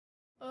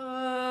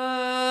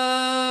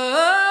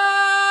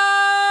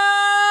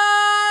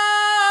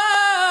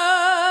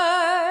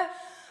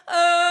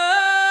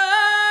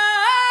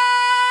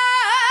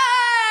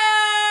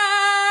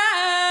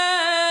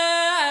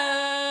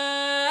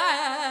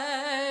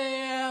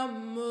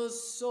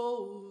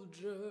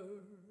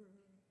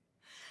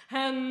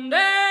And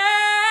as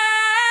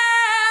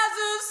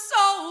a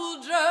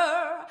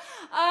soldier,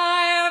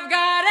 I've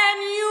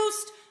gotten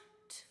used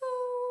to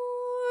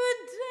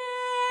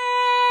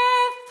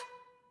death.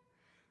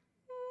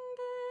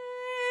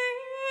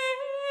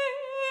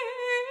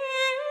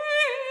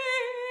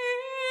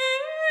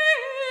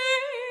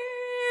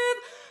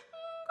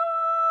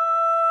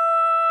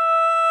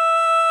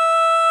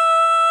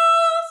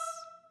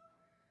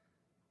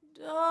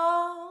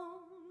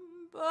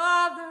 Don't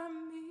bother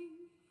me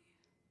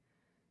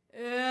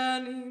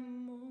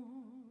anymore.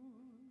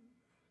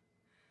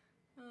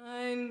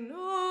 I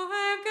know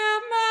I've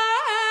got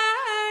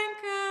mine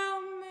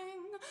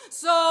coming,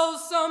 so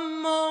some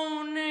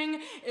moaning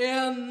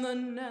in the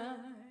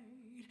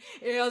night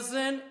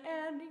isn't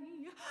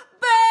any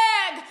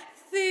big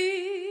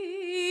thief.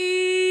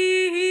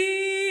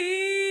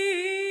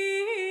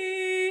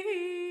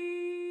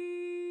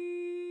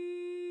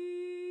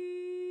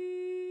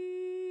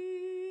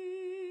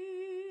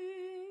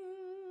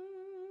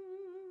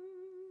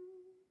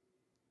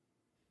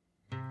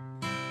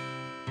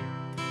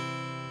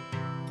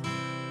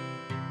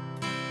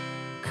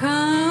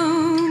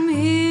 Come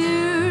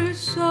here,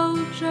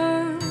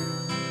 soldier,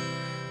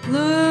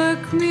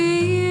 look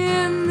me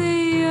in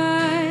the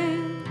eyes.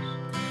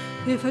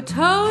 If I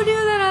told you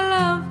that I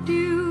loved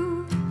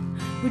you,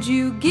 would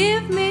you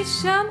give me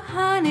some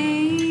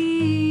honey?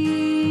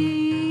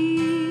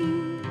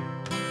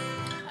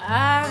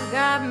 I've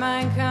got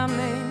mine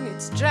coming,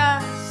 it's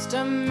just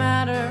a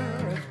matter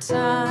of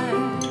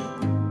time.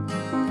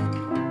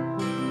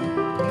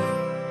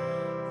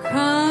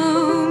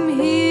 Come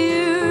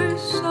here,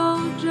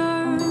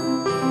 soldier,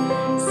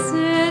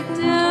 sit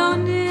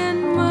down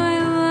in my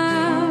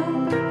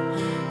lap.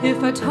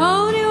 If I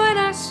told you when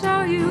I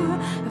saw you,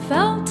 I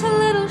felt a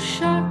little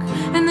shock,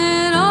 and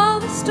then all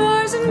the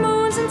stars and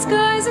moons and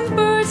skies and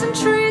birds and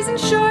trees and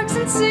sharks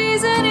and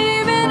seas, and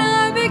even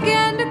I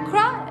began to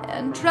cry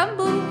and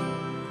tremble.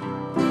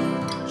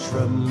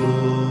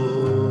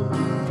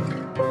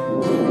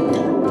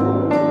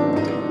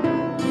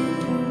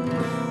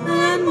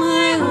 And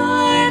my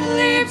heart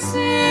leaps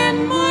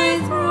in my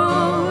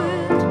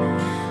throat.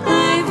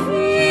 I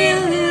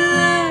feel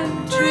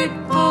electric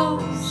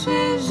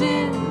pulses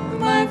in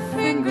my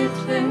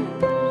fingertips.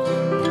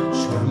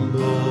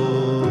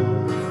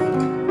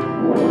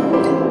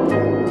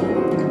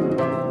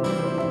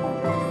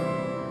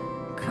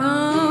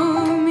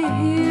 Come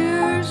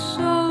here,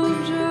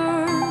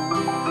 soldier,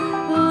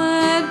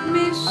 let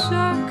me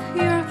suck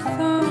your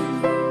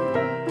thumb.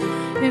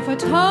 If I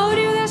told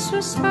you this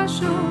was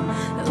special,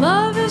 that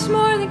love is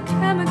more than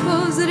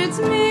chemicals, that it's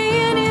me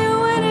and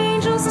you and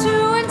angels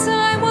too, and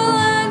time will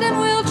end and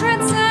we'll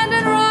transcend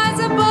and rise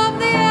above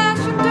the ash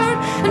and dirt,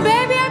 and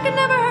baby, I can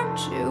never hurt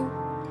you,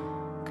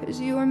 'cause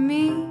you are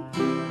me.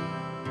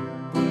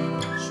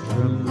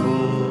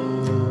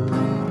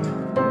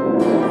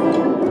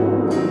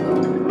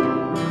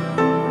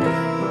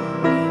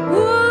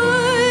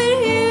 Would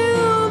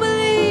you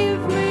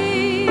believe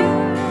me?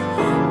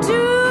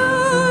 Do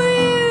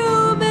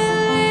you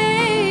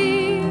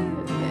believe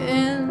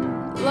in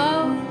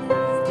love?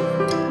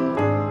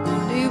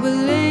 Do you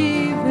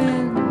believe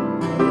in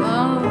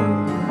love?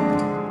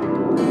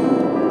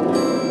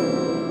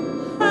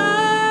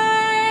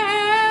 I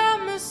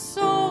am a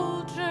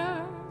soldier.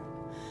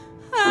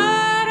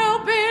 I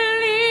don't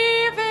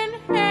believe in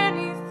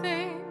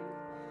anything.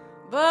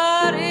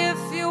 But if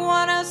you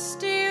wanna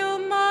steal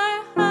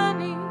my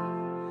honey,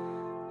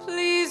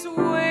 please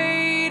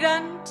wait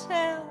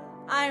until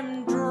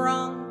I'm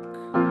drunk.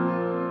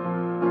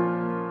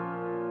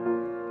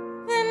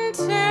 Then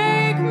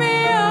take me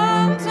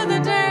onto the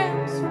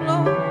dance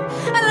floor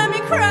and let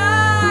me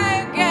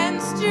cry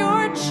against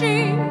your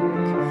cheek.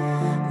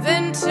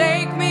 Then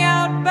take me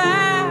out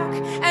back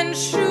and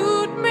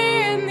shoot me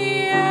in the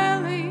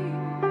alley.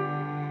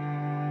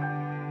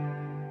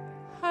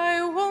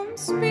 I won't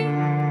speak